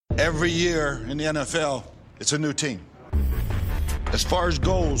Every year in the NFL, it's a new team. As far as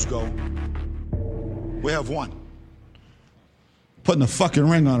goals go, we have one. Putting a fucking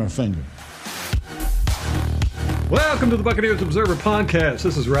ring on our finger. Welcome to the Buccaneers Observer Podcast.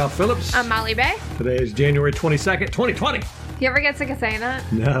 This is Ralph Phillips. I'm Molly Bay. Today is January 22nd, 2020. You ever get sick of saying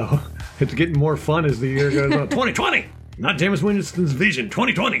that? No. It's getting more fun as the year goes on. 2020! Not Jameis Winston's vision.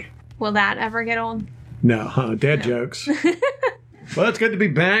 2020! Will that ever get old? No, dad jokes. Well, it's good to be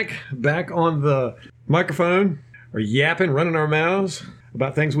back on the microphone, or yapping, running our mouths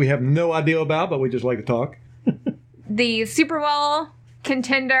about things we have no idea about, but we just like to talk. The Super Bowl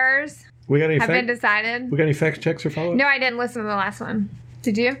contenders have been decided. We got any fact checks or follow-ups? No, I didn't listen to the last one.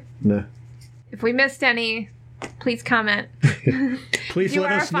 Did you? No. If we missed any, please comment. Please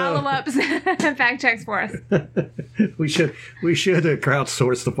let us know. Do our follow-ups and fact checks for us. We should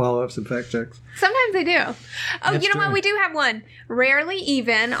crowdsource the follow-ups and fact checks. Sometimes they do. Oh, That's you know true. what? We do have one. Rarely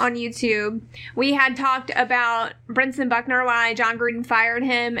Even on YouTube. We had talked about Brinson Buckner, why John Gruden fired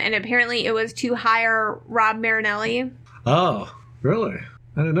him, and apparently it was to hire Rob Marinelli. Oh, really?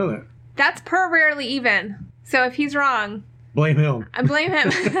 I didn't know that. That's per Rarely Even. So if he's wrong, Blame him. I blame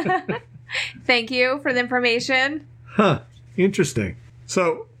him. Thank you for the information. Huh. Interesting.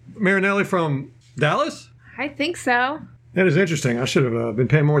 So, Marinelli from Dallas? I think so. That is interesting. I should have been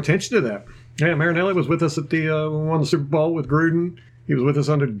paying more attention to that. Yeah, Marinelli was with us at the won the Super Bowl with Gruden. He was with us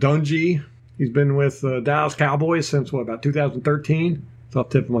under Dungy. He's been with Dallas Cowboys since, about 2013? It's off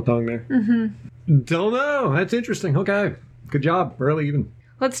the tip of my tongue there. Mm-hmm. Don't know. That's interesting. Okay. Good job. Early Even.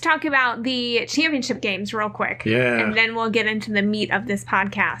 Let's talk about the championship games real quick. Yeah. And then we'll get into the meat of this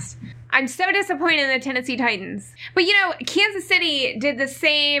podcast. I'm so disappointed in the Tennessee Titans. But, Kansas City did the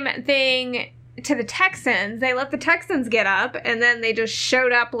same thing to the Texans. They let the Texans get up, and then they just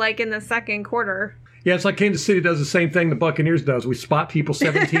showed up, in the second quarter. Yeah, it's like Kansas City does the same thing the Buccaneers does. We spot people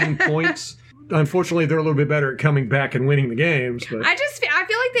 17 points. Unfortunately, they're a little bit better at coming back and winning the games. But I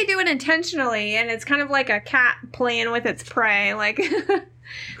feel like they do it intentionally, and it's kind of like a cat playing with its prey.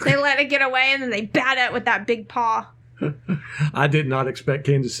 They let it get away, and then they bat it with that big paw. I did not expect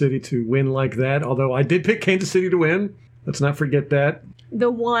Kansas City to win like that, although I did pick Kansas City to win. Let's not forget that.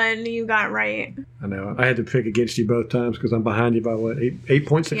 The one you got right. I know. I had to pick against you both times because I'm behind you by, 8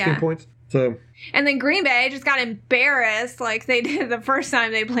 points, 16 points? So. And then Green Bay just got embarrassed like they did the first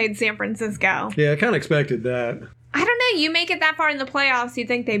time they played San Francisco. Yeah, I kind of expected that. I don't know. You make it that far in the playoffs, you'd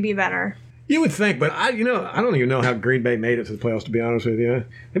think they'd be better. You would think, but I don't even know how Green Bay made it to the playoffs, to be honest with you.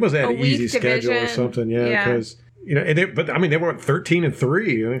 They must have had an easy schedule or something, because, they were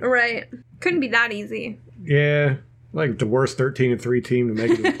 13-3. Right. Couldn't be that easy. Yeah. Like the worst 13-3 team to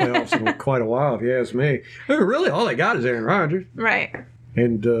make it to the playoffs in quite a while, if you ask me. I mean, really, all they got is Aaron Rodgers. Right.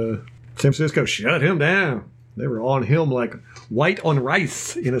 And San Francisco shut him down. They were on him like white on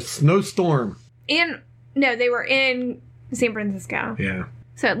rice in a snowstorm. No, they were in San Francisco. Yeah.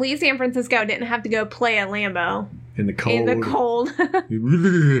 So at least San Francisco didn't have to go play at Lambeau. In the cold.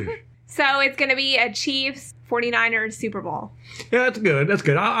 So it's going to be a Chiefs 49ers Super Bowl. Yeah, that's good. That's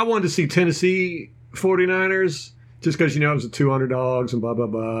good. I wanted to see Tennessee 49ers just because, it was the two underdogs and blah, blah,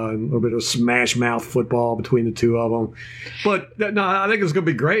 blah, and a little bit of smash mouth football between the two of them. But no, I think it's going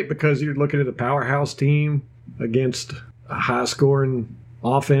to be great because you're looking at a powerhouse team against a high-scoring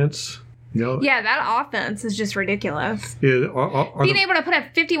offense. Yeah, that offense is just ridiculous. Yeah, being able to put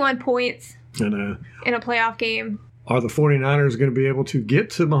up 51 points in a playoff game. Are the 49ers going to be able to get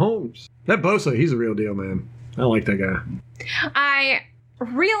to Mahomes? That Bosa, he's a real deal, man. I like that guy. I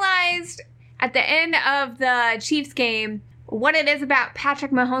realized at the end of the Chiefs game what it is about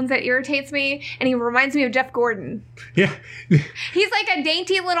Patrick Mahomes that irritates me, and he reminds me of Jeff Gordon. Yeah. He's like a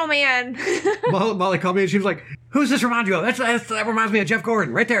dainty little man. Molly called me and she was like, "Who's this remind you of?" That reminds me of Jeff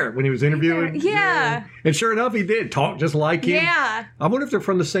Gordon right there when he was interviewing. Yeah. And sure enough, he did talk just like him. Yeah. I wonder if they're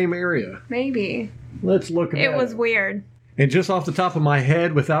from the same area. Maybe. Let's look at it. It was weird. And just off the top of my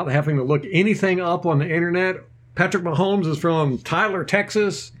head, without having to look anything up on the internet, Patrick Mahomes is from Tyler,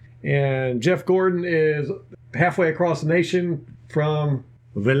 Texas, and Jeff Gordon is halfway across the nation from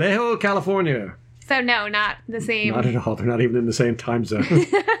Vallejo, California. So no, not the same. Not at all. They're not even in the same time zone.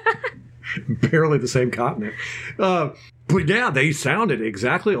 Barely the same continent. But yeah, they sounded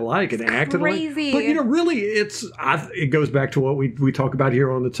exactly alike and acted crazy. Like. But really, it goes back to what we talk about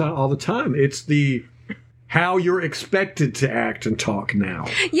here all the time. It's the how you're expected to act and talk now.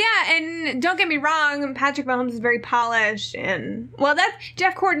 Yeah, and don't get me wrong, Patrick Mahomes is very polished, and that's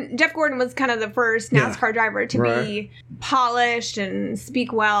Jeff Gordon. Jeff Gordon was kind of the first NASCAR driver to be polished and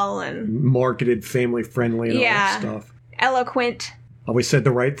speak well and marketed, family friendly, and all that stuff. Eloquent. Always said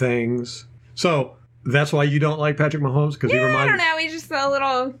the right things. So That's why you don't like Patrick Mahomes? Because I don't know. He's just a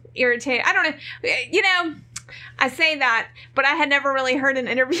little irritating. I don't know. I say that, but I had never really heard an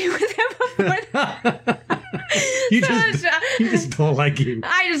interview with him before that. You just don't like him.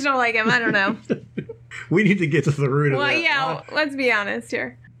 I just don't like him. I don't know. We need to get to the root of that. Well, yeah, let's be honest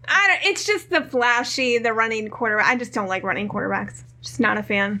here. It's just the flashy, the running quarterback. I just don't like running quarterbacks. Just not a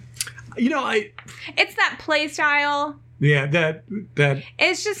fan. It's that play style. Yeah, that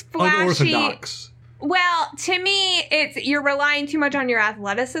it's just flashy. Unorthodox. Well, to me, you're relying too much on your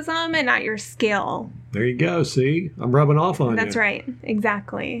athleticism and not your skill. There you go. See, I'm rubbing off on you. That's right.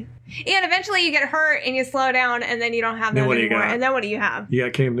 Exactly. And eventually you get hurt and you slow down and then you don't have that anymore. And then what do you have? You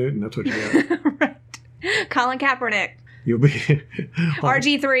got Cam Newton. That's what you got. Right. Colin Kaepernick. You'll be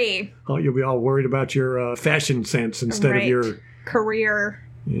RG3. Oh, you'll be all worried about your fashion sense instead of your career.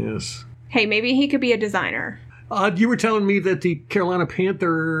 Yes. Hey, maybe he could be a designer. You were telling me that the Carolina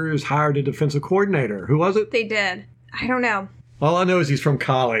Panthers hired a defensive coordinator. Who was it? They did. I don't know. All I know is he's from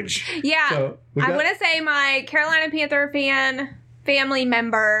college. Yeah. So I want to say my Carolina Panther family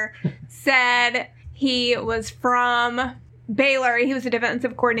member said he was from Baylor. He was a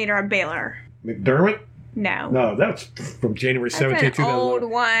defensive coordinator at Baylor. McDermott? No, that's from January 17th, 2001. That's an old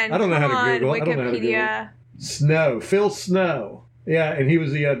one. I don't know how to Google. Wikipedia. I don't know how to Google. Snow. Phil Snow. Yeah, and he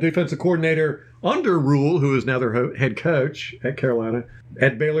was the defensive coordinator under Rule, who is now their head coach at Carolina,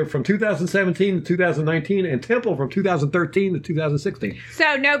 at Baylor from 2017 to 2019, and Temple from 2013 to 2016.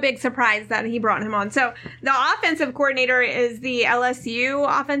 So no big surprise that he brought him on. So the offensive coordinator is the LSU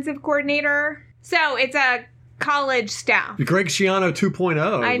offensive coordinator. So it's a college staff. Greg Schiano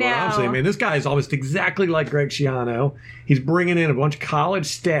 2.0. I know. What I'm saying, man, this guy is almost exactly like Greg Schiano. He's bringing in a bunch of college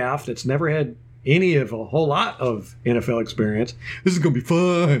staff that's never had a whole lot of NFL experience. This is going to be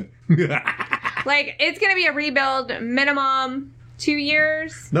fun. Like, it's going to be a rebuild minimum 2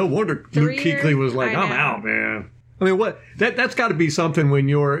 years. No wonder Luke Kuechly was like, I'm out, man. I mean, what? That's got to be something when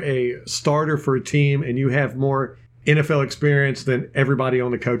you're a starter for a team and you have more NFL experience than everybody on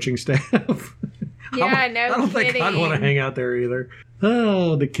the coaching staff. Yeah, I don't think I'd want to hang out there either.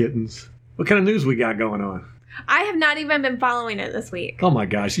 Oh, the kittens. What kind of news we got going on? I have not even been following it this week. Oh, my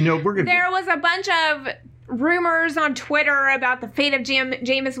gosh. There was a bunch of rumors on Twitter about the fate of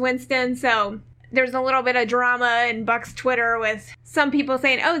Jameis Winston, so there's a little bit of drama in Buck's Twitter with some people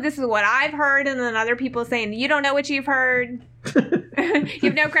saying, oh, this is what I've heard, and then other people saying, you don't know what you've heard. You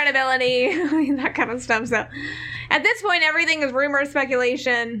have no credibility, that kind of stuff. So at this point, everything is rumor,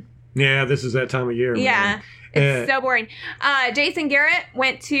 speculation. Yeah, this is that time of year. Yeah. Man. It's so boring. Jason Garrett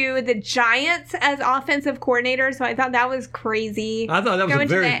went to the Giants as offensive coordinator, so I thought that was crazy. I thought that was going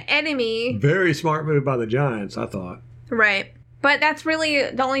to the enemy. Very smart move by the Giants, I thought. Right. But that's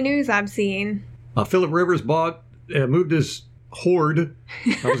really the only news I've seen. Phillip Rivers moved his horde.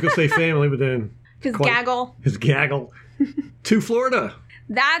 I was going to say family, but then... His gaggle. To Florida.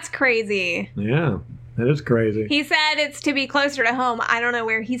 That's crazy. Yeah, that is crazy. He said it's to be closer to home. I don't know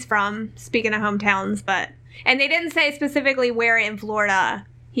where he's from, speaking of hometowns, but... And they didn't say specifically where in Florida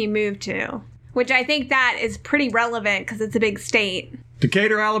he moved to, which I think that is pretty relevant because it's a big state.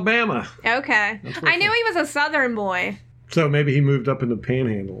 Decatur, Alabama. Okay. I knew he was a Southern boy. So maybe he moved up in the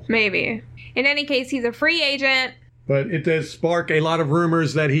Panhandle. Maybe. In any case, he's a free agent. But it does spark a lot of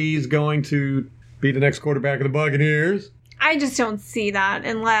rumors that he's going to be the next quarterback of the Buccaneers. I just don't see that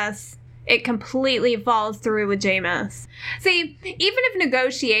unless it completely falls through with Jameis. See, even if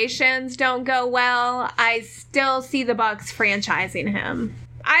negotiations don't go well, I still see the Bucs franchising him.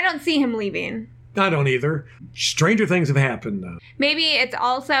 I don't see him leaving. I don't either. Stranger things have happened, though. Maybe it's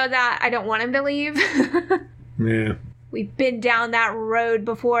also that I don't want him to leave. Yeah. We've been down that road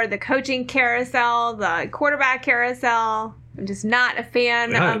before. The coaching carousel, the quarterback carousel. I'm just not a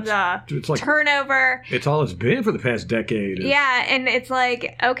fan of the turnover. It's all it's been for the past decade. Yeah, and it's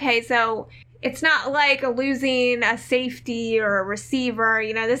like, okay, so it's not like losing a safety or a receiver.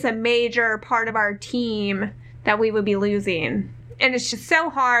 You know, this is a major part of our team that we would be losing. And it's just so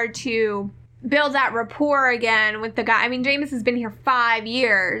hard to build that rapport again with the guy. I mean, Jameis has been here 5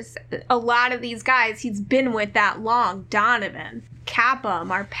 years. A lot of these guys he's been with that long. Donovan, Kappa,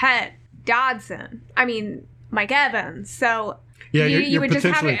 Marpet, Dodson. I mean, Mike Evans. So yeah, you would just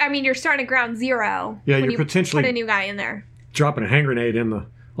have it. I mean, you're starting at ground zero. Yeah, when you're you potentially put a new guy in there. Dropping a hand grenade in the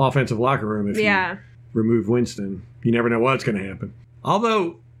offensive locker room if you remove Winston. You never know what's going to happen.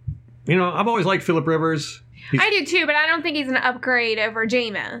 Although, you know, I've always liked Phillip Rivers. I do too, but I don't think he's an upgrade over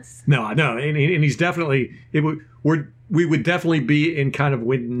Jameis. No, and he's definitely we would definitely be in kind of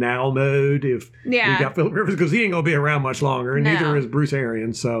win now mode if we got Phillip Rivers because he ain't gonna be around much longer, and neither is Bruce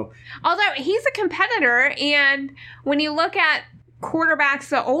Arians. So, although he's a competitor, and when you look at quarterbacks,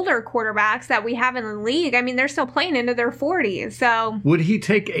 the older quarterbacks that we have in the league, I mean, they're still playing into their 40s. So would he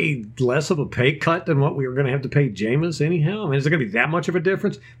take a less of a pay cut than what we were going to have to pay Jameis anyhow? I mean, is it going to be that much of a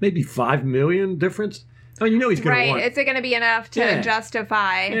difference? Maybe $5 million difference? I mean, he's going to want... Is it going to be enough to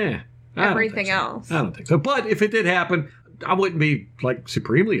justify everything else? I don't think so. But if it did happen, I wouldn't be,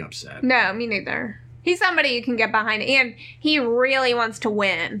 supremely upset. No, me neither. He's somebody you can get behind, and he really wants to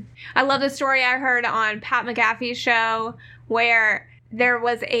win. I love the story I heard on Pat McAfee's show where there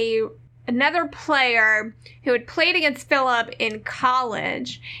was another player who had played against Phillip in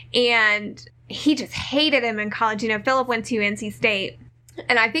college, and he just hated him in college. Phillip went to NC State,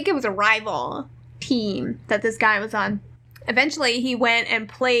 and I think it was a rival team that this guy was on. Eventually, he went and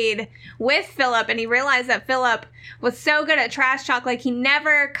played with Phillip, and he realized that Phillip was so good at trash talk. He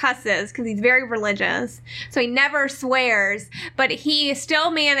never cusses because he's very religious. So he never swears, but he still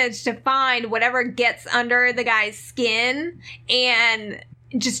managed to find whatever gets under the guy's skin and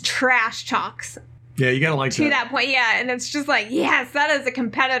just trash talks. Yeah, you gotta like to that point, yeah. And it's just yes, that is a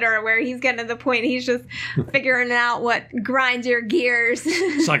competitor where he's getting to the point he's just figuring out what grinds your gears.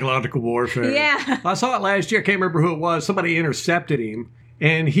 Psychological warfare. Yeah. I saw it last year. I can't remember who it was. Somebody intercepted him,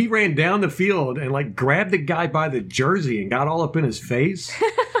 and he ran down the field and grabbed the guy by the jersey and got all up in his face.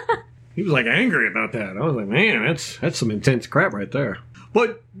 He was angry about that. I was like, man, that's some intense crap right there.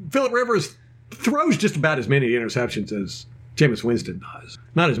 But Phillip Rivers throws just about as many interceptions as Jameis Winston does.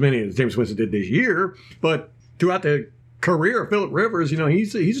 Not as many as Jameis Winston did this year, but throughout the career of Phillip Rivers,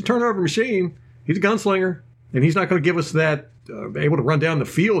 he's a turnover machine. He's a gunslinger, and he's not going to give us that able to run down the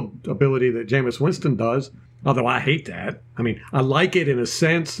field ability that Jameis Winston does, although I hate that. I mean, I like it in a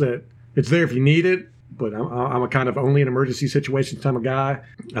sense that it's there if you need it, but I'm a kind of only in emergency situations kind of guy.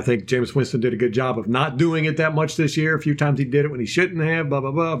 I think Jameis Winston did a good job of not doing it that much this year. A few times he did it when he shouldn't have, blah,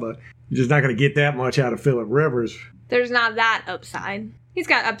 blah, blah, but you're just not going to get that much out of Phillip Rivers. There's not that upside. He's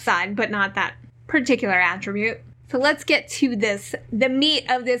got upside, but not that particular attribute. So let's get to the meat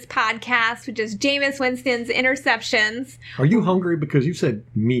of this podcast, which is Jameis Winston's interceptions. Are you hungry? Because you said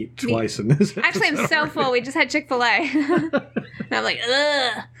meat twice in this episode. Actually, I'm so full. We just had Chick-fil-A. And I'm like,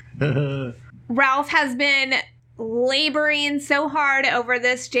 ugh. Ralph has been laboring so hard over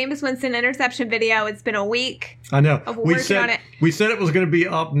this Jameis Winston interception video. It's been a week. I know. Of working on it. We said it was going to be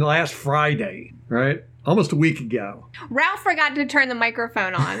up last Friday, right? Almost a week ago. Ralph forgot to turn the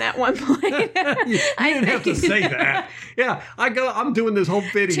microphone on at one point. You didn't have to say that. Yeah, I'm doing this whole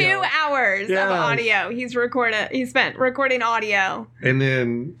video. 2 hours of audio. He spent recording audio. And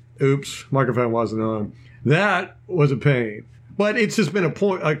then, oops, microphone wasn't on. That was a pain. But it's just been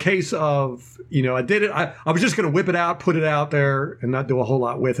a case of, I did it. I was just going to whip it out, put it out there, and not do a whole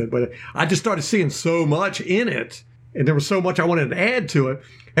lot with it. But I just started seeing so much in it, and there was so much I wanted to add to it.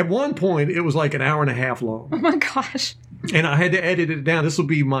 At one point, it was an hour and a half long. Oh, my gosh. And I had to edit it down. This will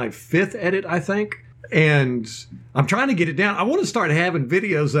be my 5th edit, I think. And I'm trying to get it down. I want to start having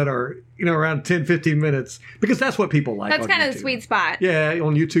videos that are, around 10, 15 minutes, because that's what people like. That's kind of the sweet spot. Yeah,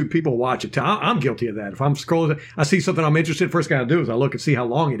 on YouTube, people watch it. I'm guilty of that. If I'm scrolling, I see something I'm interested in, first thing I do is I look and see how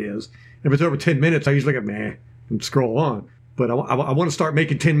long it is. If it's over 10 minutes, I usually go, and scroll on. But I want to start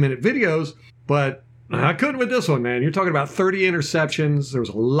making 10-minute videos, but I couldn't with this one, man. You're talking about 30 interceptions. There was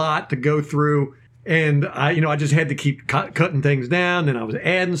a lot to go through. And I just had to keep cutting things down. Then I was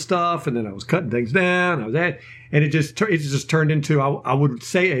adding stuff, and then I was cutting things down. And it just turned into, I would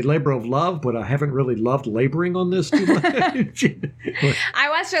say, a labor of love, but I haven't really loved laboring on this too much. I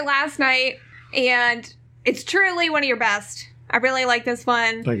watched it last night, and it's truly one of your best. I really like this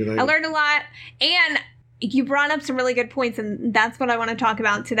one. Thank you. I learned a lot, and you brought up some really good points, and that's what I want to talk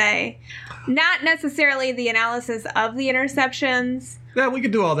about today. Not necessarily the analysis of the interceptions. Yeah, we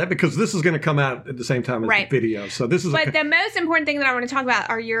could do all that because this is going to come out at the same time as the video. So this is. But the most important thing that I want to talk about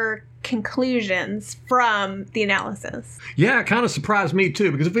are your conclusions from the analysis. Yeah, it kind of surprised me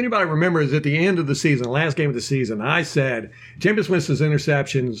too, because if anybody remembers at the end of the season, the last game of the season, I said Jameis Winston's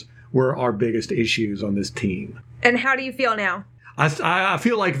interceptions were our biggest issues on this team. And how do you feel now? I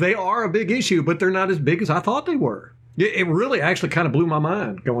feel like they are a big issue, but they're not as big as I thought they were. It really actually kind of blew my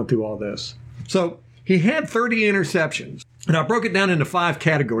mind going through all this. So he had 30 interceptions, and I broke it down into 5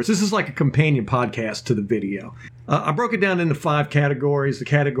 categories. This is like a companion podcast to the video. I broke it down into 5 categories. The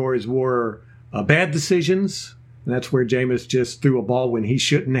categories were bad decisions, and that's where Jameis just threw a ball when he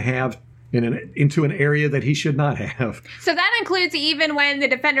shouldn't have into an area that he should not have. So that includes even when the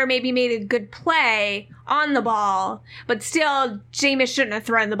defender maybe made a good play on the ball, but still Jameis shouldn't have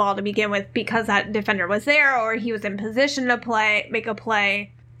thrown the ball to begin with because that defender was there or he was in position to make a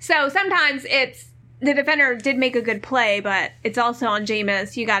play. So sometimes it's the defender did make a good play, but it's also on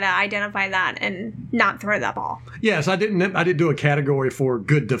Jameis. You got to identify that and not throw that ball. Yes, I didn't do a category for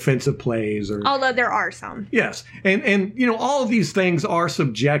good defensive plays, or although there are some. Yes, and all of these things are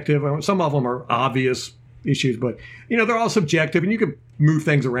subjective. Some of them are obvious issues, but they're all subjective, and you can move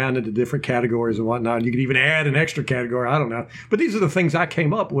things around into different categories and whatnot. You could even add an extra category. I don't know, but these are the things I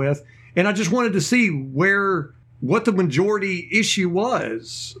came up with, and I just wanted to see what the majority issue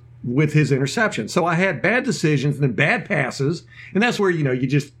was with his interception. So I had bad decisions and then bad passes, and that's where you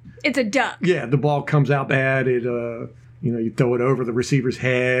just it's a duck. Yeah, the ball comes out bad. It you throw it over the receiver's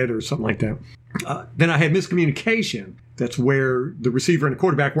head or something like that. Then I had miscommunication. That's where the receiver and the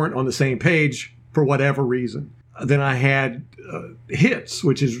quarterback weren't on the same page for whatever reason. Then I had hits,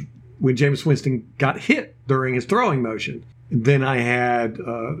 which is when Jameis Winston got hit during his throwing motion. And then I had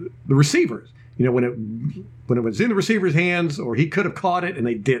the receivers. When it was in the receiver's hands, or he could have caught it and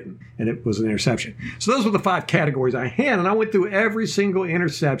they didn't, and it was an interception. So those were the 5 categories I had, and I went through every single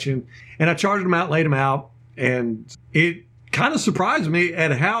interception, and I charted them out, laid them out, and it kind of surprised me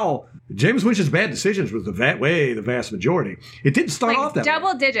at how Jameis Winston's bad decisions was the vast majority. It didn't start off that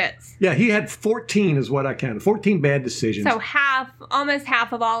double way. Digits. Yeah, he had 14 is what I counted. 14 bad decisions. So almost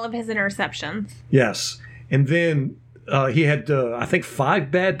half of all of his interceptions. Yes. And then he had, I think,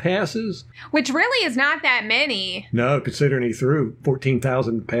 5 bad passes. Which really is not that many. No, considering he threw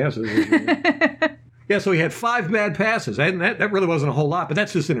 14,000 passes. Yeah, so he had 5 bad passes. And that really wasn't a whole lot, but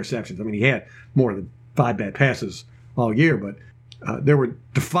that's just interceptions. I mean, he had more than 5 bad passes all year, but there were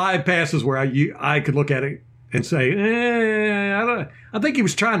the 5 passes where I could look at it and say, I think he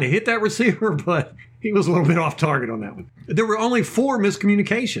was trying to hit that receiver, but he was a little bit off target on that one. There were only 4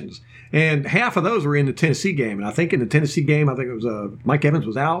 miscommunications, and half of those were in the Tennessee game. And I think in the Tennessee game, it was Mike Evans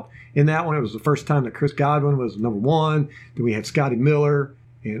was out in that one. It was the first time that Chris Godwin was number 1. Then we had Scotty Miller,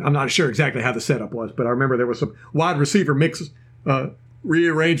 and I'm not sure exactly how the setup was, but I remember there was some wide receiver mix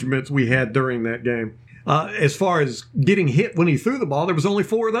rearrangements we had during that game. As far as getting hit when he threw the ball, there was only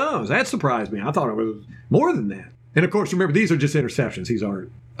 4 of those. That surprised me. I thought it was more than that. And, of course, remember, these are just interceptions. These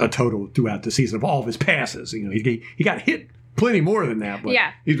aren't a total throughout the season of all of his passes. He got hit plenty more than that. But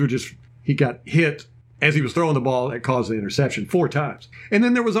yeah. These were just he got hit as he was throwing the ball that caused the interception 4 times. And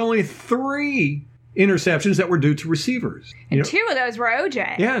then there was only 3 interceptions that were due to receivers. And 2 of those were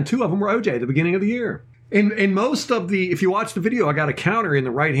OJ. Yeah, and 2 of them were OJ at the beginning of the year. And most of if you watch the video, I got a counter in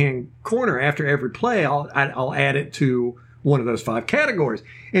the right-hand corner after every play. I'll add it to one of those 5 categories.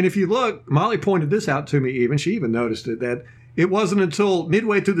 And if you look, Molly pointed this out to me even. She even noticed it, that it wasn't until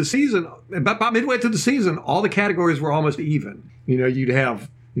midway through the season, about midway through the season, all the categories were almost even. You'd have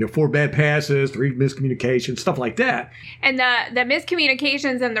 4 bad passes, 3 miscommunications, stuff like that. And the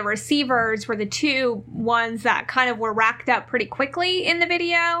miscommunications and the receivers were the 2 ones that kind of were racked up pretty quickly in the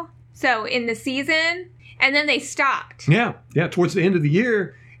video. So in the season, and then they stopped. Yeah. Towards the end of the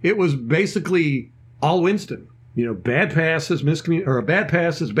year, it was basically all Winston. Bad passes,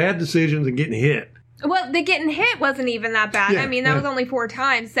 bad decisions, and getting hit. Well, the getting hit wasn't even that bad. Yeah, I mean, that was only 4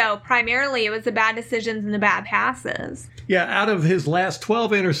 times. So primarily, it was the bad decisions and the bad passes. Yeah, out of his last 12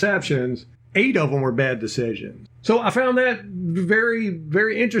 interceptions, 8 of them were bad decisions. So I found that very,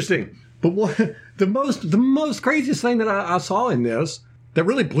 very interesting. But the most craziest thing that I saw in this that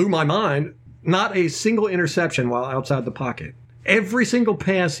really blew my mind, not a single interception while outside the pocket. Every single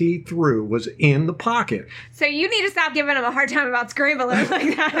pass he threw was in the pocket. So you need to stop giving him a hard time about scrambling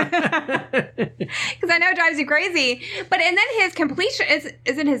like that. Because I know it drives you crazy. And then his completion,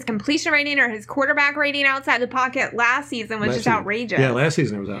 isn't his completion rating or his quarterback rating outside the pocket last season was just outrageous. Yeah, last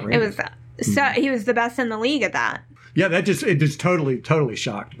season it was outrageous. He was the best in the league at that. Yeah, it just totally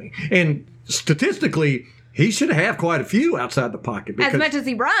shocked me. And statistically, he should have quite a few outside the pocket. As much as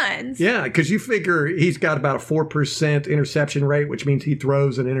he runs. Yeah, because you figure he's got about a 4% interception rate, which means he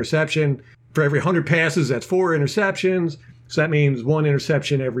throws an interception. For every 100 passes, that's 4 interceptions. So that means 1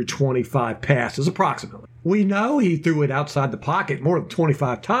 interception every 25 passes, approximately. We know he threw it outside the pocket more than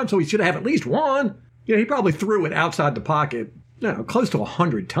 25 times, so he should have at least 1. He probably threw it outside the pocket, close to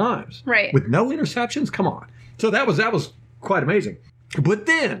 100 times. Right. With no interceptions? Come on. So that was quite amazing. But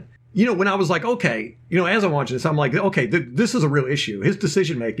then, when I was like, okay, as I'm watching this, I'm like, okay, this is a real issue. His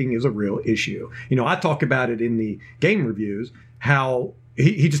decision-making is a real issue. I talk about it in the game reviews, how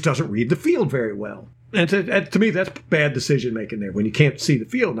he just doesn't read the field very well. And to me, that's bad decision-making there when you can't see the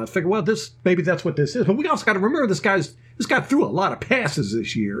field. And I figure, well, maybe that's what this is. But we also got to remember this guy threw a lot of passes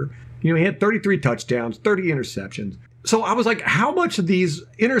this year. He had 33 touchdowns, 30 interceptions. So I was like, how much of these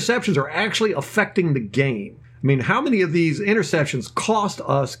interceptions are actually affecting the game? I mean, how many of these interceptions cost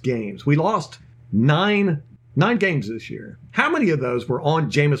us games? We lost 9 9 games this year. How many of those were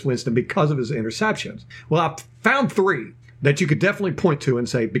on Jameis Winston because of his interceptions? Well, I found 3 that you could definitely point to and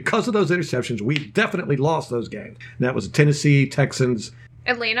say, because of those interceptions, we definitely lost those games. And that was Tennessee, Texans,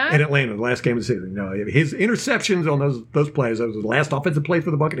 Atlanta, the last game of the season. No, his interceptions on those plays, that was the last offensive play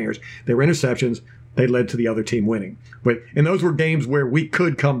for the Buccaneers. They were interceptions. They led to the other team winning. And those were games where we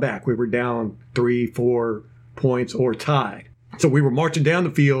could come back. We were down 3-4 points or tied. So we were marching down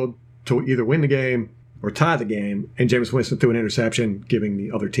the field to either win the game or tie the game, and Jameis Winston threw an interception, giving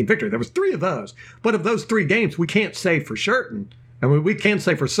the other team victory. There was 3 of those. But of those 3 games, we can't say for certain. I mean, we can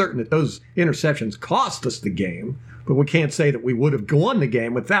say for certain that those interceptions cost us the game, but we can't say that we would have won the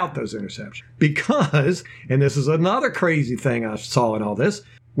game without those interceptions. Because, and this is another crazy thing I saw in all this,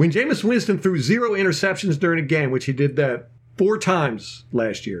 when Jameis Winston threw 0 interceptions during a game, which he did that 4 times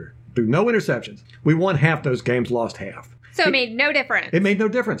last year, threw no interceptions, we won half those games, lost half. So it made no difference. It made no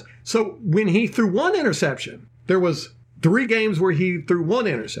difference. So when he threw 1 interception, there was 3 games where he threw 1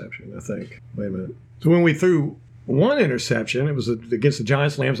 interception, I think. Wait a minute. So when we threw 1 interception, it was against the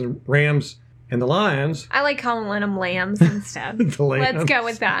Giants, Rams, and the Lions. I like calling them lambs and stuff. The lambs. Let's go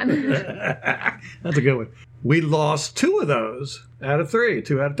with that. That's a good one. We lost 2 of those out of 3.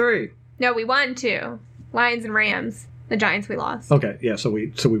 2 out of 3. No, we won 2. Lions and Rams. The Giants we lost. Okay, yeah. So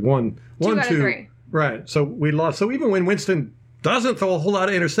we won 1, 2 out of 3. Right. So we lost. So even when Winston doesn't throw a whole lot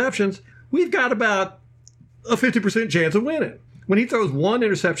of interceptions, we've got about a 50% chance of winning. When he throws 1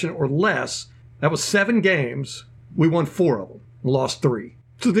 interception or less, that was 7 games. We won 4 of them, lost 3.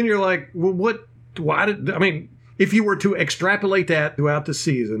 So then you're like, well, if you were to extrapolate that throughout the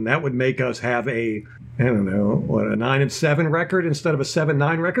season, that would make us have a 9-7 record instead of a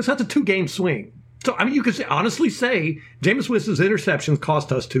 7-9 record. So that's a 2-game swing. So, I mean, you could honestly say Jameis Winston's interceptions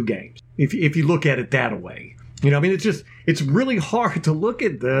cost us 2 games, if you look at it that way. You know, I mean, it's really hard to look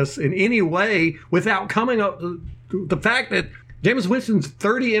at this in any way without coming up with the fact that Jameis Winston's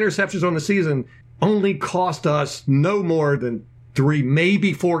 30 interceptions on the season only cost us no more than 3,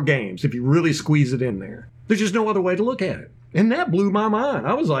 maybe 4 games, if you really squeeze it in there. There's just no other way to look at it. And that blew my mind.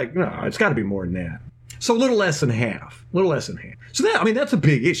 I was like, no, it's got to be more than that. So a little less than half. So that's a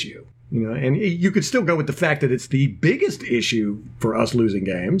big issue. You know, and you could still go with the fact that it's the biggest issue for us losing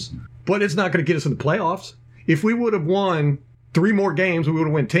games, but it's not going to get us in the playoffs. If we would have won 3 more games, we would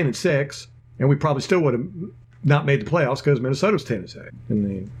have won 10-6, and we probably still would have not made the playoffs because Minnesota's 10-6,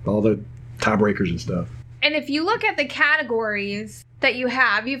 and all the tiebreakers and stuff. And if you look at the categories that you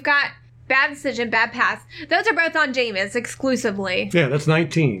have, you've got bad decision, bad pass. Those are both on Jameis exclusively. Yeah, that's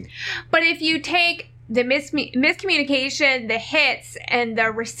 19. But if you take the miscommunication, the hits, and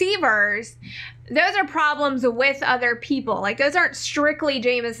the receivers, those are problems with other people. Like, those aren't strictly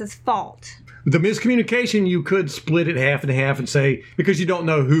Jameis's fault. The miscommunication, you could split it half and half and say, because you don't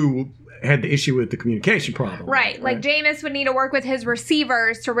know who had the issue with the communication problem. Right. Like, Jameis would need to work with his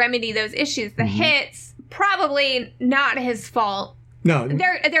receivers to remedy those issues. The hits, probably not his fault. No.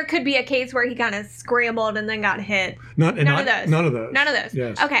 There could be a case where he kind of scrambled and then got hit. None of those.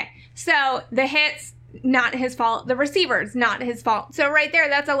 Yes. Okay. So, the hits, not his fault. The receivers, not his fault. So right there,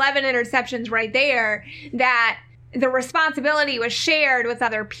 that's 11 interceptions right there that the responsibility was shared with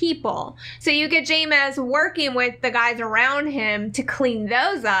other people. So you get Jameis working with the guys around him to clean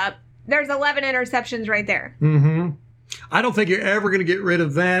those up. There's 11 interceptions right there. Mm-hmm. I don't think you're ever going to get rid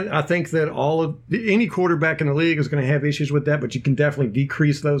of that. I think that any quarterback in the league is going to have issues with that, but you can definitely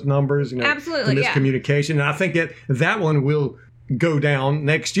decrease those numbers. Absolutely, the miscommunication. And I think that one will go down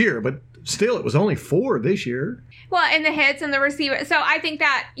next year, but still, it was only 4 this year. Well, and the hits and the receiver. So I think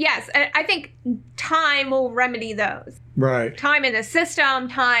that, yes, I think time will remedy those. Right. Time in the system,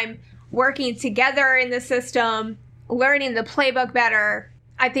 time working together in the system, learning the playbook better.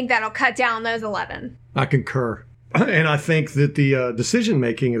 I think that'll cut down those 11. I concur. And I think that the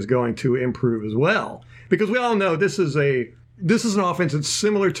decision-making is going to improve as well. Because we all know this is an offense that's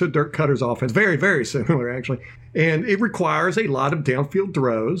similar to Dirk Cutter's offense. Very, very similar, actually. And it requires a lot of downfield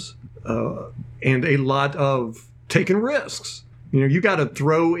throws. And a lot of taking risks. You know, you got to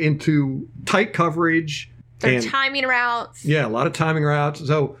throw into tight coverage. And timing routes. Yeah, a lot of timing routes.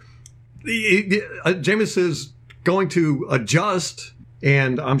 So Jameis is going to adjust,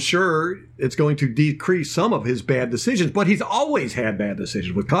 and I'm sure it's going to decrease some of his bad decisions. But he's always had bad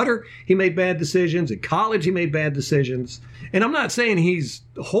decisions. With Cutter, he made bad decisions. In college, he made bad decisions. And I'm not saying he's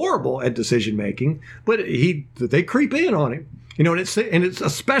horrible at decision making, but they creep in on him. You know, and it's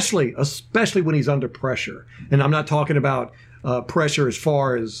especially when he's under pressure. And I'm not talking about pressure as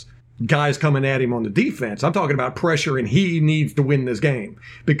far as guys coming at him on the defense. I'm talking about pressure, and he needs to win this game.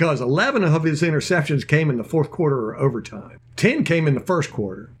 Because 11 of his interceptions came in the fourth quarter or overtime. 10 came in the first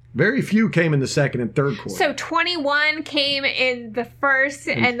quarter. Very few came in the second and third quarter. So 21 came in the first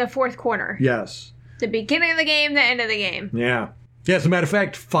and the fourth quarter. Yes. The beginning of the game, the end of the game. Yeah. Yeah, as a matter of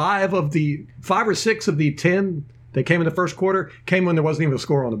fact, 5 or 6 of the 10 that came in the first quarter came when there wasn't even a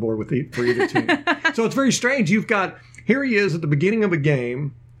score on the board for either team. So it's very strange. You've got, here he is at the beginning of a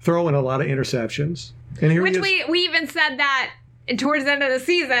game, throwing a lot of interceptions. And here Which he is. we even said that towards the end of the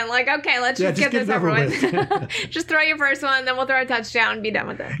season. Like, okay, let's just get this over with. Just throw your first one, then we'll throw a touchdown and be done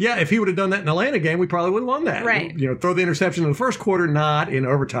with it. Yeah, if he would have done that in the Atlanta game, we probably would have won that. Right. Throw the interception in the first quarter, not in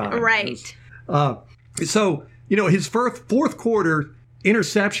overtime. Right. So, his fourth quarter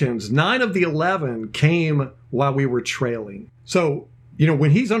interceptions, 9 of the 11 came while we were trailing. So,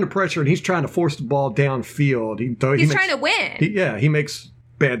 when he's under pressure and he's trying to force the ball downfield, he's trying to win. He makes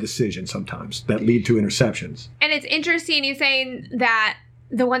bad decisions sometimes that lead to interceptions. And it's interesting you saying that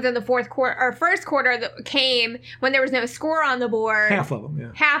the ones in the fourth quarter or first quarter that came when there was no score on the board. Half of them,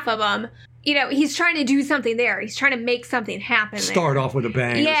 yeah. Half of them. He's trying to do something there. He's trying to make something happen. Start off with a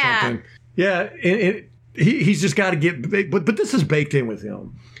bang or something. Yeah, and he's just got to get, but this is baked in with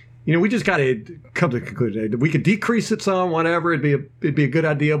him. We just got to come to the conclusion that we could decrease it some, whatever. It'd be a good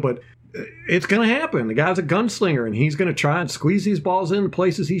idea, but it's going to happen. The guy's a gunslinger, and he's going to try and squeeze these balls in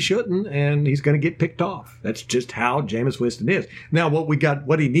places he shouldn't, and he's going to get picked off. That's just how Jameis Winston is. Now,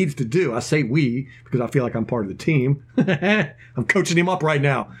 what he needs to do, I say we, because I feel like I'm part of the team. I'm coaching him up right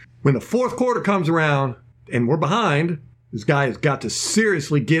now. When the fourth quarter comes around and we're behind, this guy has got to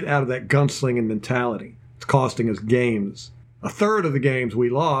seriously get out of that gunslinging mentality. It's costing us games. A third of the games we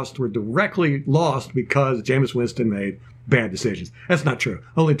lost were directly lost because Jameis Winston made bad decisions. That's not true.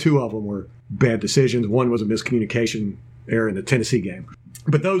 Only 2 of them were bad decisions. One was a miscommunication error in the Tennessee game.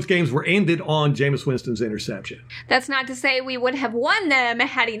 But those games were ended on Jameis Winston's interception. That's not to say we would have won them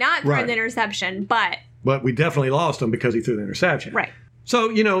had he not thrown the interception, but we definitely lost them because he threw the interception. Right. So,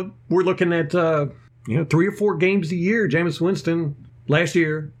 we're looking at 3 or 4 games a year. Jameis Winston last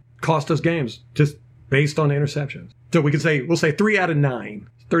year cost us games just based on interceptions. So we'll say 3 out of 9,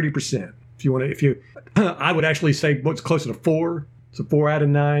 30%. I would actually say what's closer to 4. So 4 out of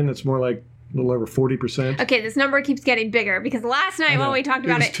 9, that's more like a little over 40%. Okay, this number keeps getting bigger because last night when we talked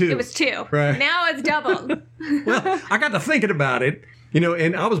about it was 2. Right. Now it's doubled. Well, I got to thinking about it,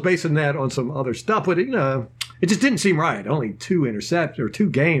 and I was basing that on some other stuff, but it just didn't seem right. Only 2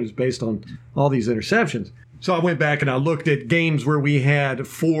 games based on all these interceptions. So I went back and I looked at games where we had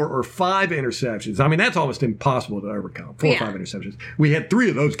 4 or 5 interceptions. I mean, that's almost impossible to overcome, 4 or 5 interceptions. We had 3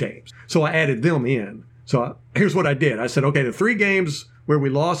 of those games. So I added them in. So here's what I did. I said, okay, the 3 games where we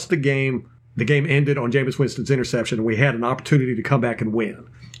lost the game ended on Jameis Winston's interception, and we had an opportunity to come back and win.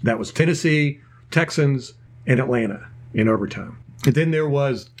 That was Tennessee, Texans, and Atlanta in overtime. And then there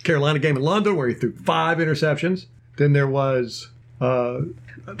was Carolina game in London where he threw 5 interceptions. Then there was, I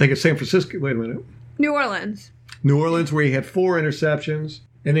think it's San Francisco. Wait a minute. New Orleans where he had 4 interceptions,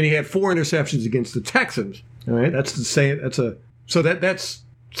 and then he had 4 interceptions against the Texans. All right, that's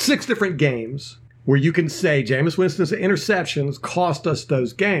 6 different games where you can say Jameis Winston's interceptions cost us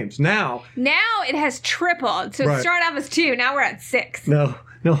those games. Now it has tripled. So it started off as 2. Now we're at 6. No,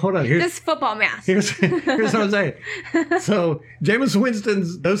 hold on. This football math. Here's what I'm saying. So, Jameis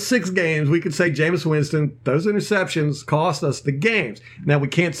Winston's, those 6 games, we could say Jameis Winston, those interceptions cost us the games. Now, we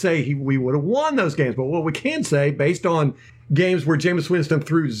can't say we would have won those games, but what we can say, based on games where Jameis Winston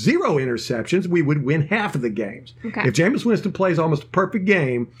threw 0 interceptions, we would win half of the games. Okay. If Jameis Winston plays almost a perfect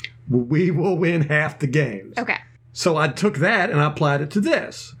game, we will win half the games. Okay. So, I took that and I applied it to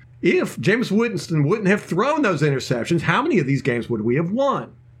this. If Jameis Winston wouldn't have thrown those interceptions, how many of these games would we have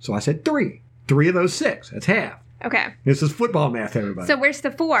won? So I said 3. 3 of those 6. That's half. Okay. This is football math, everybody. So where's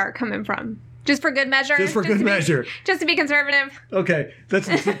the 4 coming from? Just for good measure? Just for good measure. Just to be conservative? Okay. That's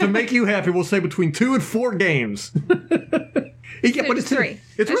to make you happy, we'll say between 2 and 4 games. Yeah, but it's 3.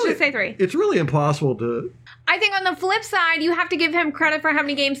 Let's just say 3. It's really impossible to... I think on the flip side, you have to give him credit for how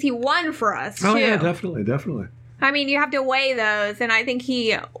many games he won for us, too. Oh, yeah, definitely. I mean, you have to weigh those, and I think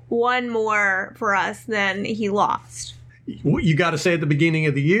he won more for us than he lost. You got to say at the beginning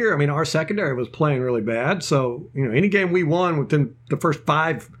of the year, I mean, our secondary was playing really bad. So, any game we won within the first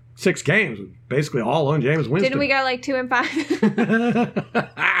 5, 6 games was basically all on Jameis Winston. Didn't we go like 2 and 5?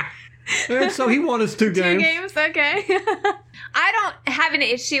 And so he won us 2 games. 2 games, okay. I don't have an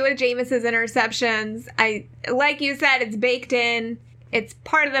issue with Jameis's interceptions. Like you said, it's baked in. It's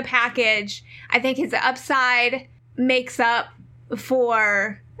part of the package. I think his upside makes up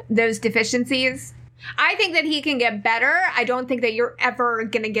for those deficiencies. I think that he can get better. I don't think that you're ever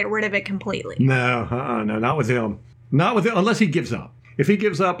going to get rid of it completely. No, no, not with him. Not with him, unless he gives up. If he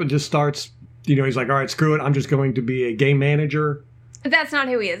gives up and just starts, he's like, all right, screw it. I'm just going to be a game manager That's not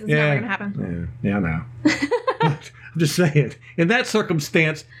who he is. It's never going to happen. Yeah, I know. I'm just saying. In that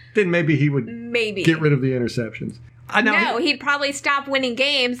circumstance, then maybe he would get rid of the interceptions. No, he'd probably stop winning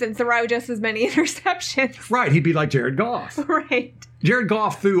games and throw just as many interceptions. Right, he'd be like Jared Goff. Right. Jared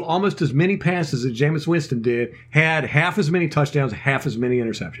Goff threw almost as many passes as Jameis Winston did, had half as many touchdowns, half as many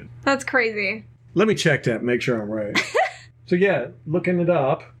interceptions. That's crazy. Let me check that and make sure I'm right. So yeah, looking it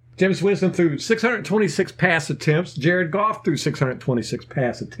up, Jameis Winston threw 626 pass attempts. Jared Goff threw 626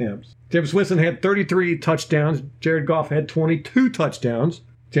 pass attempts. Jameis Winston had 33 touchdowns. Jared Goff had 22 touchdowns.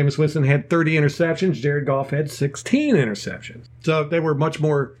 Jameis Winston had 30 interceptions. Jared Goff had 16 interceptions. So they were much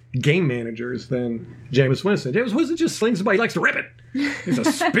more game managers than Jameis Winston. Jameis Winston just slings the ball. He likes to rip it. He's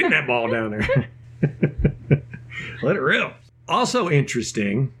just spin that ball down there. Let it rip. Also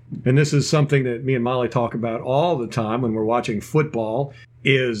interesting, and this is something that me and Molly talk about all the time when we're watching football,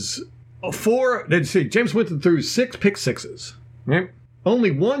 is Jameis Winston threw 6 pick sixes. Right?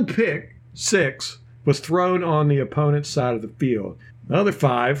 Only 1 pick six was thrown on the opponent's side of the field. The other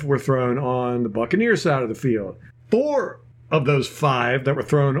 5 were thrown on the Buccaneers side of the field. 4 of those 5 that were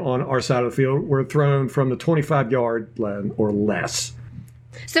thrown on our side of the field were thrown from the 25-yard line or less.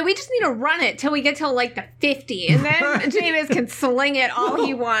 So we just need to run it till we get to like the 50, and then Jameis can sling it all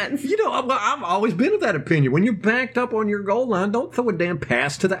he wants. You know, I've always been of that opinion. When you're backed up on your goal line, don't throw a damn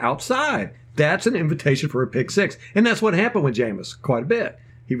pass to the outside. That's an invitation for a pick six. And that's what happened with Jameis quite a bit.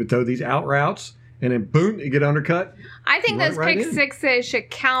 He would throw these out routes, and then boom, you get undercut. I think those pick sixes should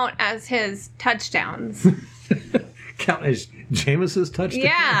count as his touchdowns. Count as Jameis's touchdown?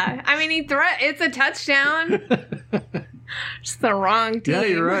 Yeah. I mean, it's a touchdown. Just the wrong team. Yeah,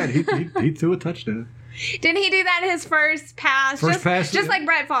 you're right. He threw a touchdown. Didn't he do that in his first pass? Just like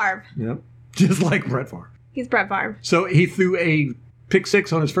Brett Favre. Yep. Just like Brett Favre. He's Brett Favre. So he threw a pick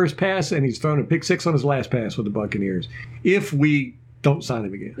six on his first pass, and he's thrown a pick six on his last pass with the Buccaneers. If we don't sign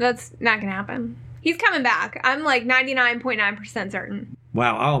him again. That's not going to happen. He's coming back. I'm like 99.9% certain.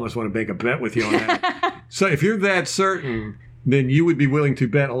 Wow, I almost want to make a bet with you on that. So if you're that certain, then you would be willing to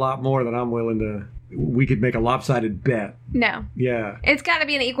bet a lot more than I'm willing to. We could make a lopsided bet. No. Yeah. It's got to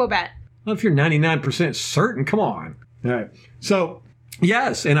be an equal bet. Well, if you're 99% certain, come on. All right. So,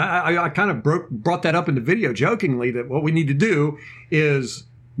 yes, and I kind of brought that up in the video jokingly that what we need to do is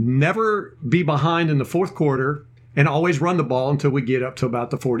never be behind in the fourth quarter and always run the ball until we get up to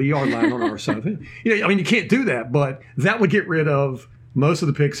about the 40-yard line on our side. You know, I mean, you can't do that, but that would get rid of most of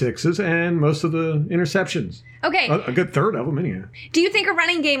the pick sixes and most of the interceptions. Okay. A good third of them, anyhow. Do you think a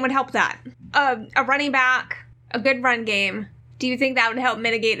running game would help that? A running back, a good run game. Do you think that would help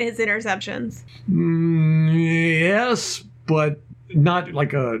mitigate his interceptions? Yes, but not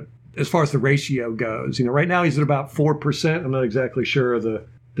like as far as the ratio goes. You know, right now he's at about 4%. I'm not exactly sure of the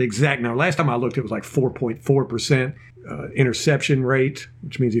exact number. Last time I looked, it was like 4.4% interception rate,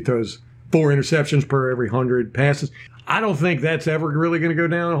 which means he throws 4 interceptions per every 100 passes. I don't think that's ever really going to go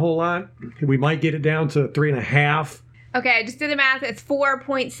down a whole lot. We might get it down to 3.5. Okay, I just did the math. It's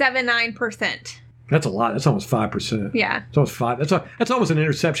 4.79%. That's a lot. That's almost 5%. Yeah. It's almost 5. That's almost an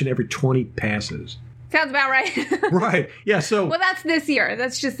interception every 20 passes. Sounds about right. Right. Yeah. So. Well, that's this year.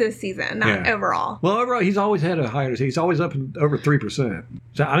 That's just this season, not overall. Well, overall, he's always had a higher. He's always up over 3%.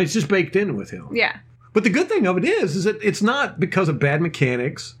 So I mean, it's just baked in with him. Yeah. But the good thing of it is that it's not because of bad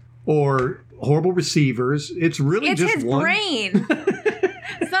mechanics or horrible receivers. It's really just his brain.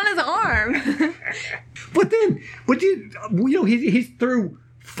 It's not his arm. But you know, he threw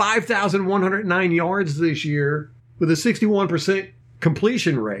 5,109 yards this year with a 61%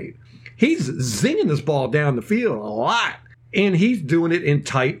 completion rate. He's zinging this ball down the field a lot, and he's doing it in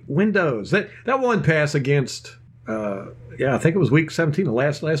tight windows. That one pass against, I think it was week 17, the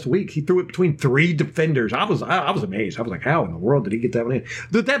last week, he threw it between 3 defenders. I was amazed. I was like, how in the world did he get that one in?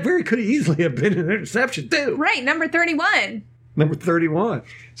 That very could easily have been an interception too. Right, number 31. Number 31.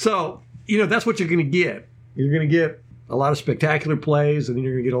 So, you know, that's what you're going to get. You're going to get a lot of spectacular plays, and then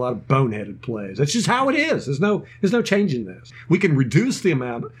you're going to get a lot of boneheaded plays. That's just how it is. There's no changing this. We can reduce the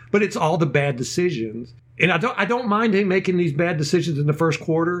amount, but it's all the bad decisions. And I don't mind him making these bad decisions in the first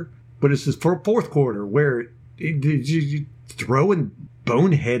quarter, but it's the fourth quarter where you throwing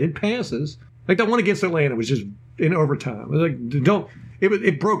boneheaded passes. Like that one against Atlanta was just in overtime. It was like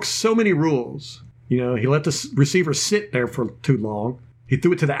it broke so many rules. You know, he let the receiver sit there for too long. He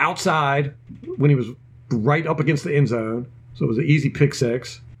threw it to the outside when he was right up against the end zone. So it was an easy pick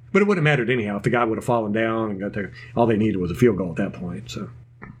six. But it wouldn't have mattered anyhow if the guy would have fallen down and got there. All they needed was a field goal at that point. So,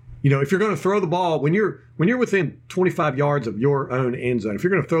 you know, if you're going to throw the ball, when you're within 25 yards of your own end zone, if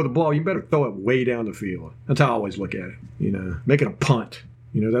you're going to throw the ball, you better throw it way down the field. That's how I always look at it. You know, make it a punt.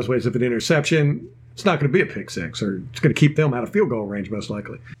 You know, that's why it's if an interception, it's not going to be a pick six, or it's going to keep them out of field goal range most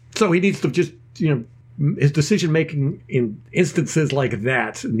likely. So he needs to just, his decision making in instances like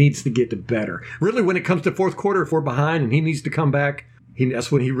that needs to get better. Really, when it comes to fourth quarter, if we're behind and he needs to come back,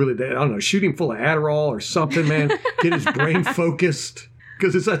 that's when he really, I don't know, shoot him full of Adderall or something, man. Get his brain focused.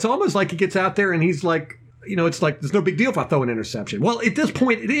 Because it's almost like he gets out there and he's like, it's like, there's no big deal if I throw an interception. Well, at this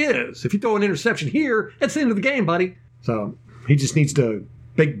point, it is. If you throw an interception here, that's the end of the game, buddy. So he just needs to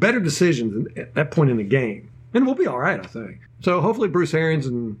make better decisions at that point in the game. And we'll be all right, I think. So hopefully Bruce Arians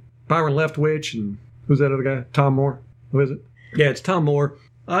and Byron Leftwich and who's that other guy? Tom Moore? Who is it? Yeah, it's Tom Moore.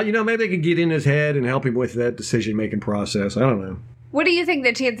 Maybe they can get in his head and help him with that decision-making process. I don't know. What do you think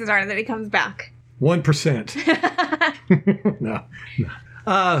the chances are that he comes back? 1%. No.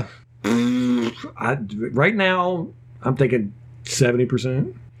 Right now, I'm thinking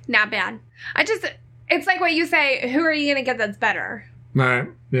 70%. Not bad. It's like what you say, who are you going to get that's better? Right,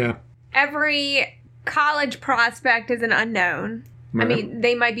 yeah. Every college prospect is an unknown. Right. I mean,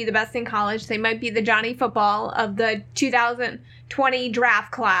 they might be the best in college. They might be the Johnny Football of the 2020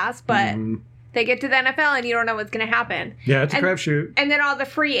 draft class, but they get to the NFL and you don't know what's going to happen. Yeah, it's a crapshoot. And then all the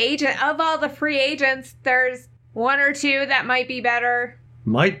free agents, there's one or two that might be better.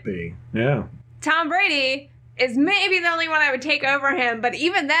 Might be, yeah. Tom Brady is maybe the only one I would take over him, but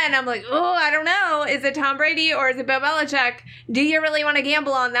even then I'm like, I don't know. Is it Tom Brady or is it Bill Belichick? Do you really want to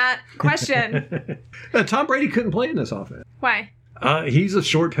gamble on that question? Tom Brady couldn't play in this offense. Why? He's a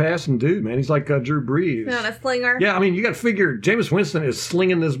short passing dude, man. He's like Drew Brees. Not a slinger. Yeah, I mean, you got to figure Jameis Winston is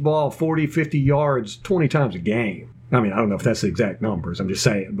slinging this ball 40, 50 yards 20 times a game. I mean, I don't know if that's the exact numbers. I'm just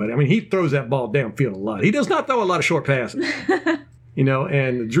saying. But, I mean, he throws that ball downfield a lot. He does not throw a lot of short passes.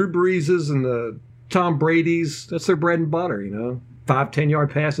 And the Drew Breeses and the Tom Brady's, that's their bread and butter, 5,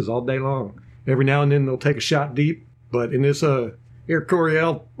 10-yard passes all day long. Every now and then they'll take a shot deep. But in this Air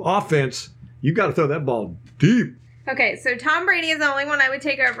Coryell offense, you got to throw that ball deep. Okay, so Tom Brady is the only one I would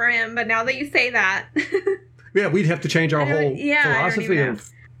take over him, but now that you say that... yeah, we'd have to change our whole philosophy of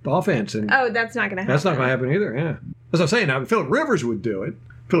offense. And that's not going to happen. That's not going to happen either, yeah. As I'm saying, now, Phillip Rivers would do it.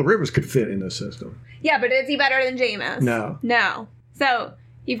 Phillip Rivers could fit in this system. Yeah, but is he better than Jameis? No. So,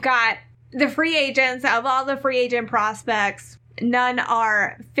 you've got the free agents. Of all the free agent prospects, none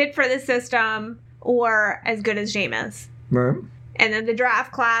are fit for the system or as good as Jameis. Right. And then the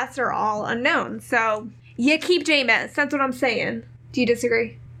draft class are all unknown, so... You keep Jameis. That's what I'm saying. Do you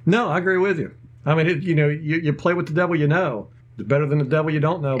disagree? No, I agree with you. I mean, you play with the devil you know. It's better than the devil you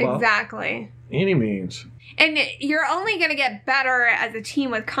don't know about. Exactly. Any means. And you're only going to get better as a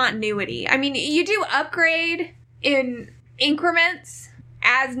team with continuity. I mean, you do upgrade in increments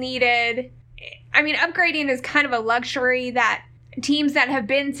as needed. I mean, upgrading is kind of a luxury that teams that have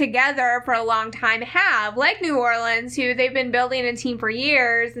been together for a long time have, like New Orleans, who they've been building a team for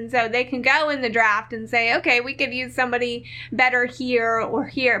years, and so they can go in the draft and say, okay, we could use somebody better here or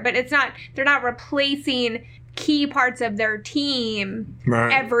here, but they're not replacing key parts of their team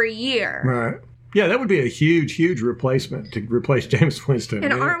every year. Right. Yeah, that would be a huge, huge replacement to replace Jameis Winston.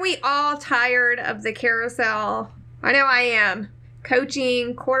 And aren't we all tired of the carousel? I know I am.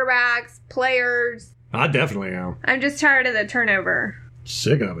 Coaching, quarterbacks, players. I definitely am. I'm just tired of the turnover.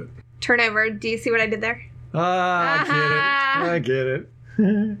 Sick of it. Turnover. Do you see what I did there? I get it.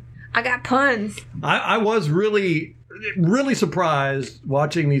 I got puns. I was really, really surprised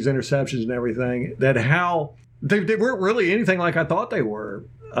watching these interceptions and everything that how they weren't really anything like I thought they were.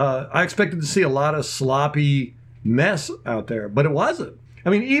 I expected to see a lot of sloppy mess out there, but it wasn't.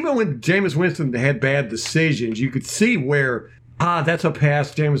 I mean, even when Jameis Winston had bad decisions, you could see where, that's a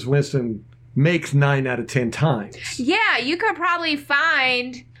pass Jameis Winston makes 9 out of 10 times. Yeah, you could probably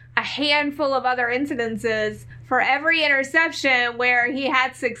find a handful of other incidences for every interception where he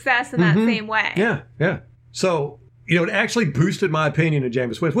had success in that same way. Yeah. So, it actually boosted my opinion of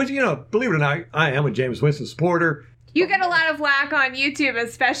Jameis Winston, which, believe it or not, I am a Jameis Winston supporter. You get a lot of flack on YouTube,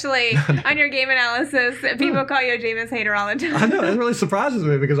 especially on your game analysis. People call you a Jameis hater all the time. I know. That really surprises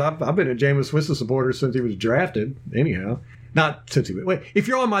me because I've been a Jameis Winston supporter since he was drafted, anyhow. Not since he was. Wait, if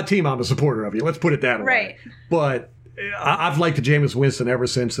you're on my team, I'm a supporter of you. Let's put it that way. Right. But I've liked the Jameis Winston ever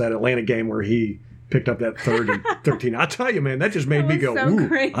since that Atlanta game where he picked up that 3rd and 13. I tell you, man, that just made me go, ooh,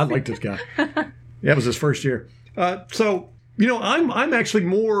 crazy. I like this guy. That was his first year. So, I'm actually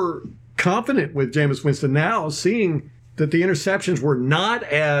more confident with Jameis Winston now, seeing that the interceptions were not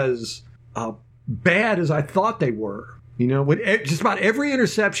as bad as I thought they were. With just about every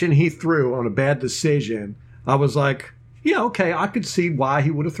interception he threw on a bad decision, I was like, yeah, okay, I could see why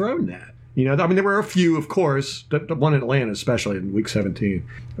he would have thrown that. I mean, there were a few, of course, the one in Atlanta, especially in Week 17.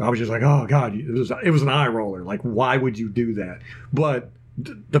 I was just like, oh, God, it was an eye roller. Like, why would you do that? But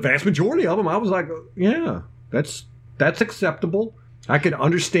the vast majority of them, I was like, yeah, that's acceptable. I could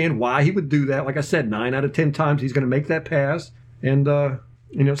understand why he would do that. Like I said, 9 out of 10 times he's going to make that pass. And,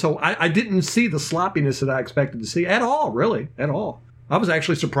 so I didn't see the sloppiness that I expected to see at all, really, at all. I was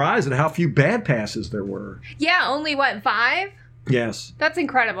actually surprised at how few bad passes there were. Yeah, only, 5? Yes. That's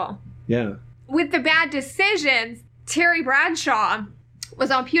incredible. Yeah. With the bad decisions, Terry Bradshaw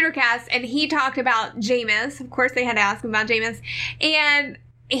was on Pewtercast, and he talked about Jameis. Of course, they had to ask him about Jameis. And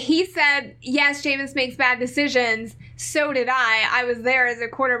he said, yes, Jameis makes bad decisions. So did I. I was there as a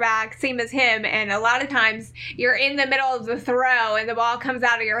quarterback, same as him. And a lot of times you're in the middle of the throw and the ball comes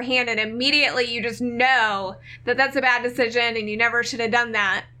out of your hand and immediately you just know that that's a bad decision and you never should have done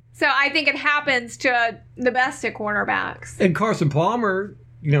that. So I think it happens to the best at quarterbacks. And Carson Palmer,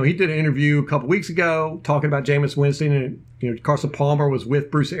 he did an interview a couple weeks ago talking about Jameis Winston. And, Carson Palmer was with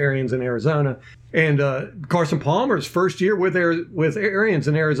Bruce Arians in Arizona. And Carson Palmer's first year with Arians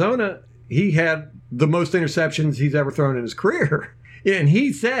in Arizona, he had the most interceptions he's ever thrown in his career. And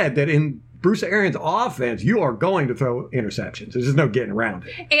he said that in Bruce Arians' offense, you are going to throw interceptions. There's just no getting around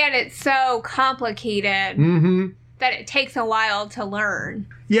it. And it's so complicated that it takes a while to learn.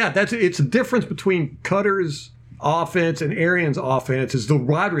 Yeah, it's a difference between Cutter's offense and Arians' offense is the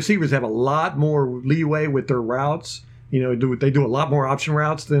wide receivers have a lot more leeway with their routes. They do a lot more option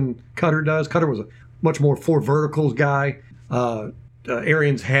routes than Cutter does. Cutter was a much more 4 verticals guy.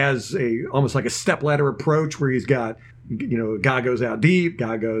 Arians has almost like a stepladder approach where he's got, a guy goes out deep,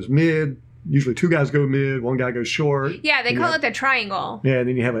 guy goes mid. Usually 2 guys go mid, 1 guy goes short. Yeah, they call it the triangle. Yeah, and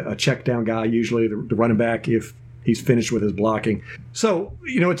then you have a check down guy, usually the running back if he's finished with his blocking. So,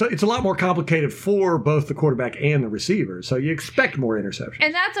 it's a lot more complicated for both the quarterback and the receiver. So you expect more interceptions.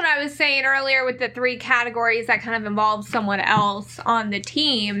 And that's what I was saying earlier with the 3 categories that kind of involve someone else on the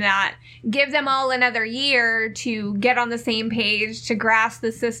team, that give them all another year to get on the same page, to grasp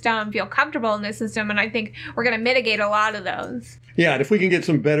the system, feel comfortable in the system. And I think we're going to mitigate a lot of those. Yeah, and if we can get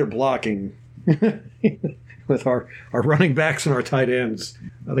some better blocking with our running backs and our tight ends,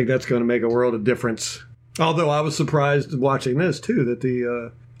 I think that's going to make a world of difference. Although I was surprised watching this, too, that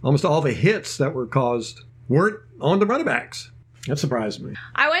the almost all the hits that were caused weren't on the running backs. That surprised me.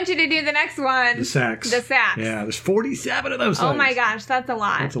 I want you to do the next one. The sacks. Yeah, there's 47 of those things. Oh, my gosh, that's a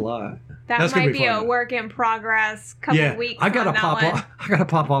lot. That's a lot. That might be a work in progress couple weeks. I gotta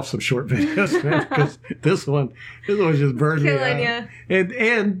pop off some short videos, man, because this one just burned me out.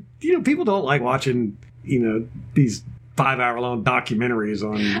 And people don't like watching, these 5-hour-long documentaries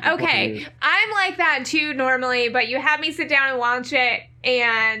on. Okay, I'm like that too normally, but you have me sit down and watch it,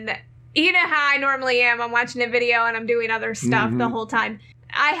 and you know how I normally am. I'm watching a video and I'm doing other stuff the whole time.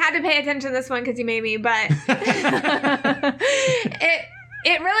 I had to pay attention to this one because you made me, but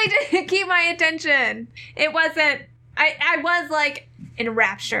it really didn't keep my attention. It wasn't. I was like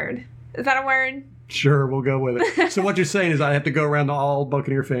enraptured. Is that a word? Sure, we'll go with it. So what you're saying is I have to go around to all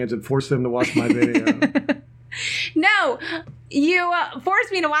Buccaneer fans and force them to watch my video. No, you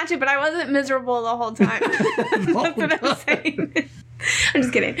forced me to watch it, but I wasn't miserable the whole time. That's what I'm saying. I'm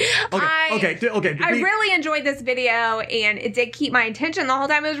just kidding. Okay. I really enjoyed this video, and it did keep my attention the whole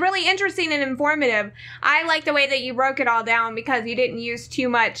time. It was really interesting and informative. I like the way that you broke it all down because you didn't use too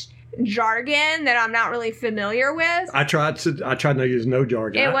much jargon that I'm not really familiar with. I tried not to use no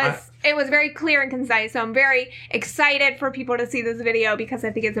jargon. It was very clear and concise. So I'm very excited for people to see this video because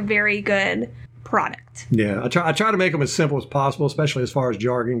I think it's a very good product. Yeah, I try to make them as simple as possible, especially as far as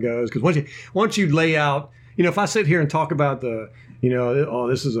jargon goes. Because once you lay out, if I sit here and talk about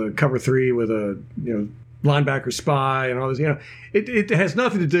this is a cover 3 with a linebacker spy and all this, it has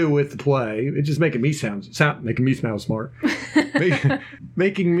nothing to do with the play. It's just making me sound smart, making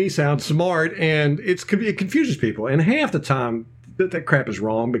me sound smart, and it confuses people. And half the time, that crap is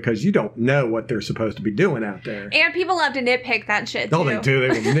wrong because you don't know what they're supposed to be doing out there. And people love to nitpick that shit, too. Oh, they do. They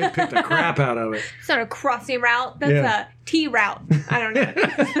will nitpick the crap out of it. It's not a crossing route. That's a T route. I don't know.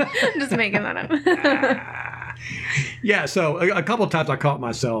 I'm just making that up. Yeah, so a couple of times I caught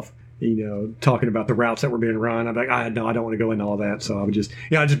myself, talking about the routes that were being run. I'm like, I don't want to go into all that. So I would just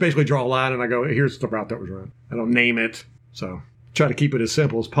basically draw a line and I go, here's the route that was run. I don't name it. So try to keep it as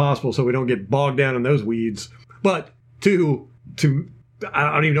simple as possible so we don't get bogged down in those weeds. But to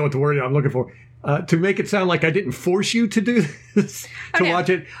I don't even know what the word I'm looking for. To make it sound like I didn't force you to do this, watch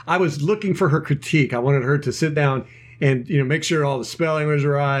it, I was looking for her critique. I wanted her to sit down and make sure all the spelling was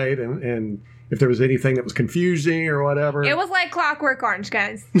right and if there was anything that was confusing or whatever. It was like Clockwork Orange,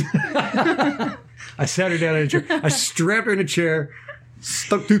 guys. I sat her down in a chair. I strapped her in a chair,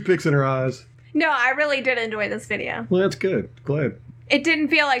 stuck toothpicks in her eyes. No, I really did enjoy this video. Well, that's good. Glad. It didn't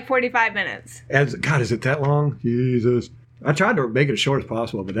feel like 45 minutes. God, is it that long? Jesus. I tried to make it as short as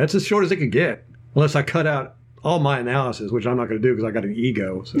possible, but that's as short as it could get. Unless I cut out all my analysis, which I'm not going to do because I got an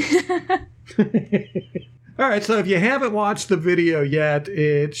ego. So. All right, so if you haven't watched the video yet,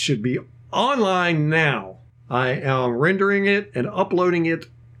 it should be online now. I am rendering it and uploading it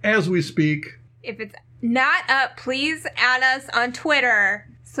as we speak. If it's not up, please add us on Twitter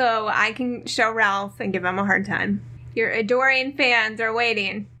so I can show Ralph and give him a hard time. Your adoring fans are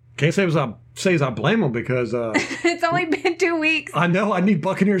waiting. Can't say as I blame them because... it's only been 2 weeks. I know. I need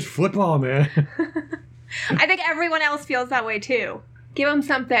Buccaneers football, man. I think everyone else feels that way, too. Give them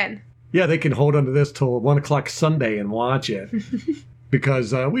something. Yeah, they can hold on to this till 1 o'clock Sunday and watch it.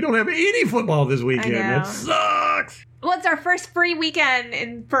 Because we don't have any football this weekend. It sucks. Well, it's our first free weekend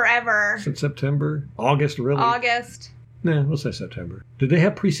in forever. Since September? August, really? August. No, we'll say September. Did they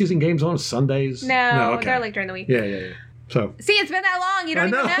have preseason games on Sundays? No, okay. They're like during the week. Yeah. So. See, it's been that long. You don't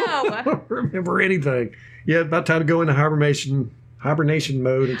even know. I don't remember anything. Yeah, about time to go into hibernation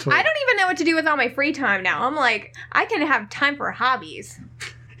mode. Until I don't even know what to do with all my free time now. I'm like, I can have time for hobbies.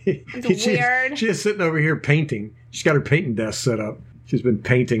 It's weird. She's sitting over here painting. She's got her painting desk set up. She's been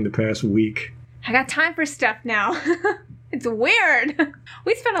painting the past week. I got time for stuff now. It's weird.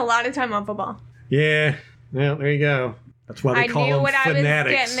 We spent a lot of time on football. Yeah. Well, there you go. That's why they call them fanatics. I knew what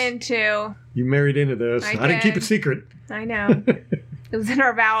I was getting into. You married into this. I didn't keep it secret. I know. It was in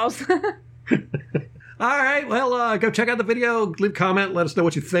our vows. All right. Well, go check out the video. Leave a comment. Let us know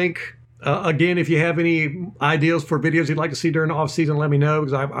what you think. Again, if you have any ideas for videos you'd like to see during the off season, let me know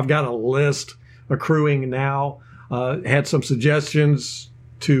because I've got a list accruing now. Had some suggestions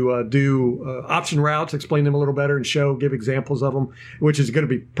to do option routes, explain them a little better, and give examples of them, which is going to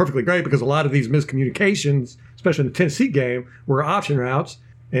be perfectly great because a lot of these miscommunications, especially in the Tennessee game, were option routes,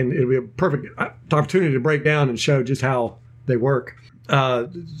 and it'll be a perfect opportunity to break down and show just how they work.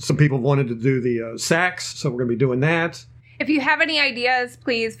 Some people wanted to do the sacks, so we're going to be doing that. If you have any ideas,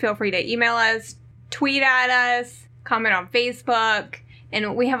 please feel free to email us, tweet at us, comment on Facebook,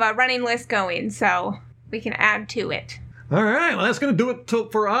 and we have a running list going, so we can add to it. All right. Well, that's going to do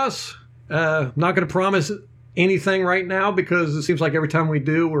it for us. Not going to promise anything right now because it seems like every time we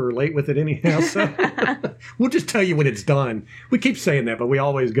do, we're late with it anyhow. So we'll just tell you when it's done. We keep saying that, but we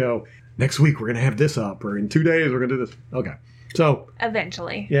always go, next week we're going to have this up, or in 2 days we're going to do this. Okay. So.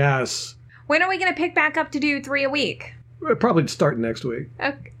 Eventually. Yes. When are we going to pick back up to do 3 a week? We'll probably start next week.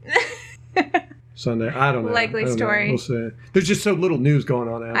 Okay. Sunday. I don't know. Likely story. We'll see. There's just so little news going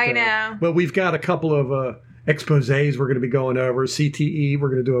on out there. I know. But we've got a couple of exposés we're going to be going over. CTE, we're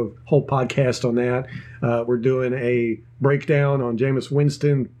going to do a whole podcast on that. We're doing a breakdown on Jameis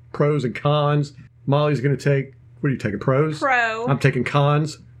Winston, pros and cons. Molly's going to take, what are you taking, pros? Pro. I'm taking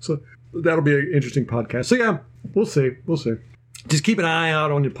cons. So that'll be an interesting podcast. So yeah, we'll see. Just keep an eye out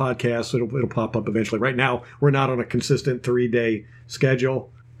on your podcast. It'll pop up eventually. Right now, we're not on a consistent 3-day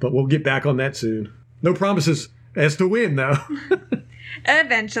schedule, but we'll get back on that soon. No promises as to when, though.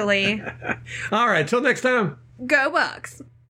 Eventually. All right. Till next time. Go Bucks.